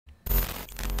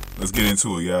let's get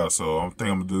into it, y'all. So I think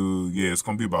I'm gonna do, it's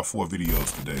gonna be about 4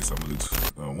 videos today. So I'm gonna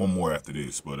do one more after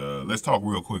this. But let's talk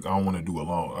real quick. I don't want to do a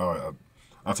long.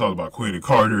 I talked about Quinn and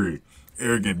Carter, and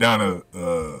Eric and Donna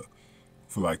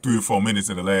for like 3 or 4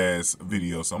 minutes in the last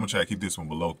video. So I'm gonna try to keep this one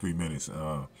below 3 minutes.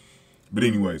 But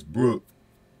anyways, Brooke.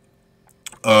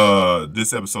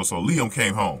 This episode. So Liam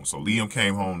came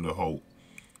home. To Hope.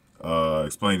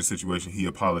 Explained the situation. He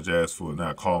apologized for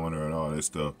not calling her and all that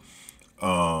stuff.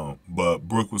 But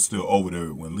Brooke was still over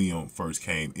there when Liam first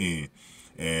came in.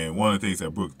 And one of the things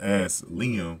that Brooke asked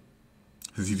Liam,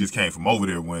 because he just came from over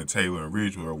there when Taylor and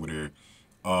Ridge were over there,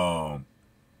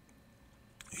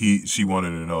 she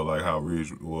wanted to know like how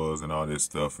Ridge was and all this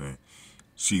stuff, and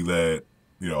she let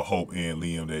Hope and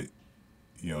Liam that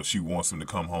she wants him to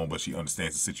come home, but she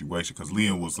understands the situation because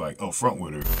Liam was like upfront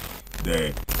with her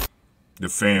that the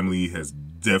family has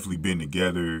definitely been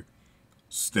together.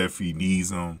 Steffy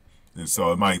needs him, and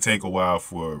so it might take a while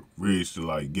for Ridge to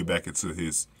like get back into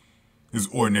his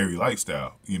ordinary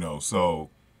lifestyle, So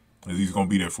he's gonna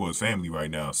be there for his family right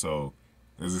now. So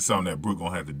this is something that Brooke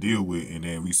gonna have to deal with. And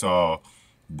then we saw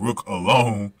Brooke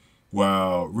alone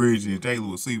while Ridge and Taylor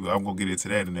was sleeping. I'm gonna get into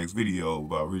that in the next video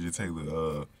about Ridge and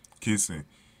Taylor kissing.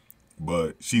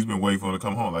 But she's been waiting for him to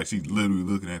come home. Like she's literally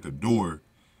looking at the door,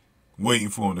 waiting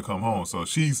for him to come home. So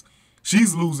she's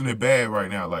losing it bad right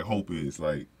now. Like Hope is.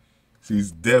 Like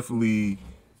she's definitely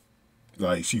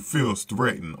like she feels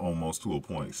threatened almost to a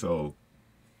point. So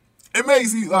it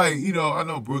makes me like I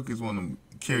know Brooke is one of them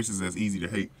characters that's easy to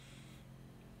hate.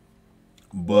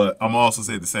 But I'm also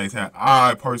saying at the same time,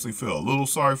 I personally feel a little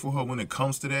sorry for her when it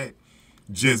comes to that,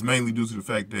 just mainly due to the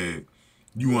fact that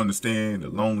you understand the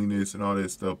loneliness and all that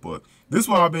stuff. But this is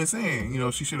what I've been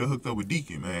saying, she should have hooked up with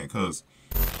Deacon, man, because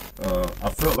I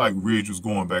felt like Ridge was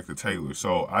going back to Taylor.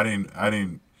 So I didn't, I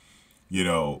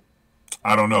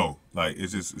don't know. Like,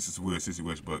 it's just a weird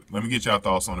situation. But let me get y'all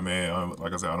thoughts on it, man.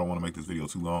 Like I said, I don't want to make this video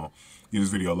too long. Give this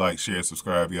video a like, share,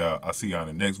 subscribe, y'all. I'll see y'all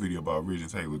in the next video about Ridge and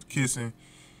Taylor kissing.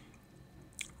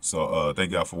 So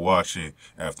thank y'all for watching.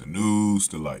 After news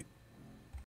to light.